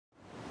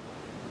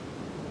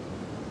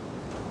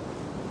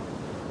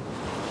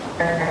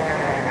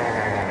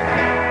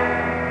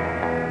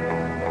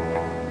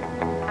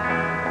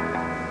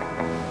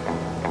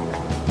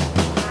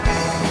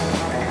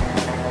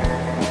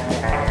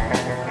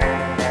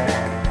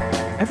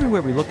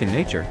Everywhere we look in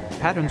nature,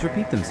 patterns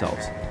repeat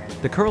themselves.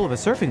 The curl of a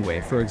surfing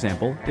wave, for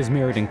example, is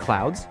mirrored in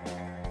clouds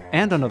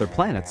and on other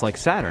planets like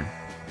Saturn.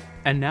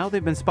 And now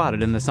they've been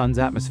spotted in the Sun's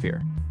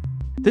atmosphere.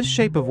 This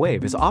shape of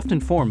wave is often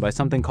formed by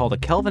something called a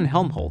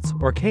Kelvin-Helmholtz,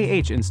 or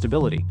KH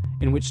instability,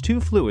 in which two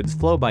fluids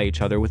flow by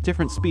each other with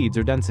different speeds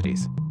or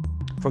densities.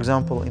 For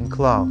example, in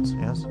clouds,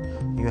 yes,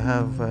 you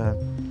have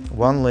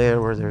one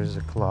layer where there is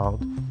a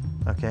cloud,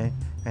 okay,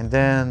 and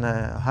then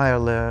a higher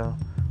layer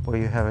where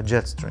you have a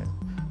jet stream.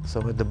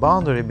 So at the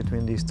boundary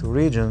between these two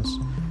regions,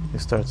 you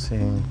start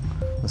seeing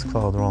this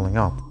cloud rolling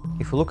up.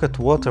 If you look at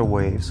water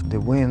waves, the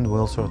wind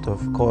will sort of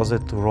cause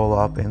it to roll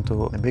up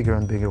into a bigger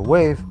and bigger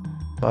wave,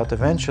 but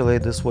eventually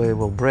this wave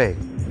will break.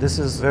 This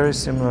is very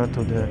similar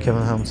to the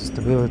Kelvin-Helmholtz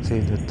instability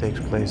that takes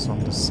place on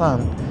the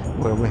Sun,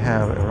 where we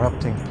have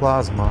erupting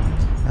plasma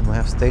and we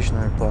have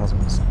stationary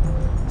plasmas.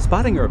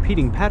 Spotting a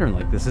repeating pattern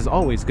like this is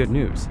always good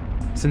news.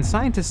 Since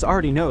scientists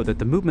already know that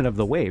the movement of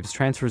the waves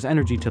transfers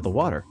energy to the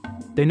water,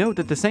 they note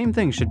that the same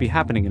thing should be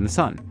happening in the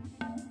Sun.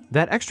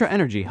 That extra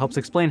energy helps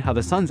explain how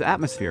the Sun's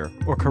atmosphere,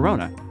 or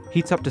corona,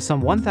 heats up to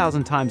some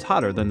 1,000 times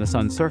hotter than the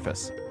Sun's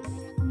surface.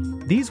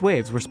 These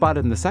waves were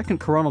spotted in the second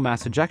coronal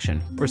mass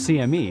ejection, or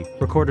CME,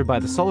 recorded by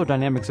the Solar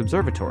Dynamics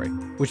Observatory,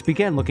 which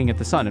began looking at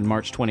the Sun in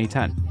March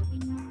 2010.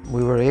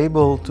 We were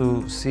able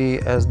to see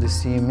as the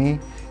CME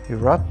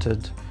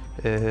erupted,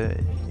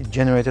 it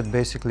generated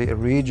basically a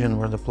region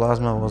where the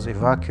plasma was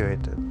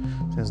evacuated.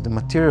 Since the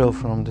material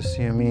from the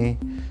CME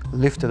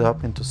lifted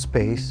up into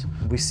space,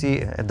 we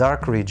see a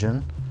dark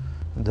region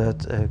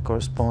that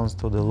corresponds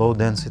to the low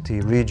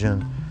density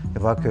region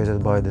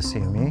evacuated by the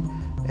CME,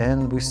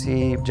 and we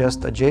see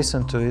just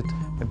adjacent to it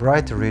a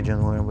brighter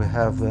region where we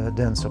have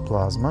denser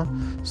plasma.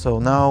 So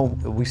now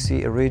we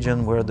see a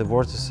region where the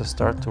vortices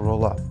start to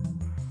roll up.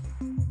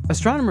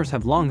 Astronomers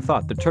have long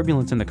thought that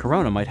turbulence in the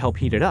corona might help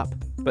heat it up,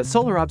 but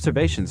solar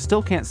observations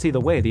still can't see the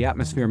way the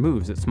atmosphere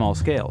moves at small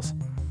scales.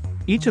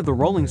 Each of the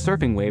rolling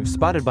surfing waves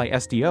spotted by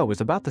SDO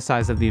is about the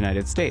size of the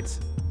United States,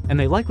 and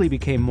they likely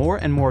became more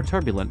and more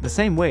turbulent the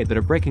same way that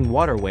a breaking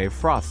water wave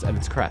froths at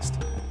its crest.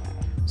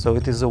 So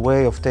it is a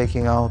way of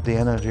taking out the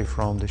energy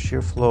from the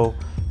shear flow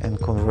and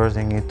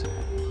converting it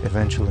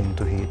eventually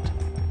into heat.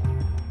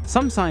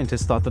 Some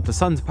scientists thought that the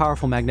Sun's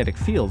powerful magnetic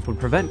field would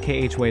prevent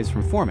KH waves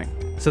from forming,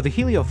 so the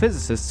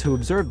heliophysicists who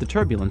observed the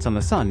turbulence on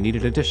the Sun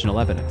needed additional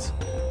evidence.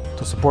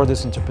 To support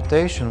this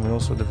interpretation, we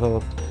also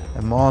developed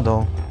a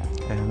model,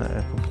 and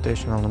a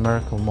computational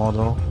numerical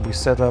model. We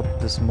set up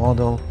this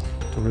model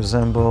to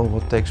resemble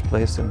what takes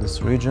place in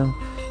this region,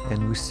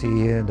 and we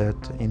see that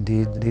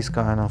indeed this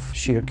kind of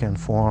shear can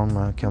form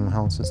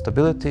Kelvin-Helmholtz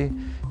instability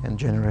and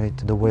generate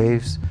the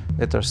waves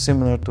that are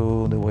similar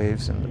to the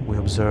waves that we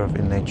observe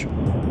in nature.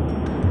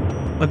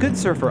 A good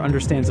surfer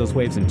understands those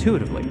waves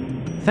intuitively.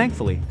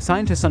 Thankfully,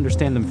 scientists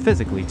understand them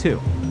physically too.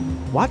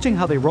 Watching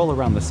how they roll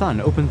around the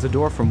Sun opens the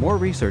door for more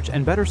research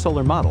and better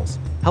solar models,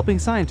 helping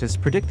scientists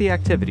predict the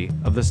activity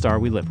of the star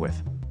we live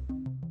with.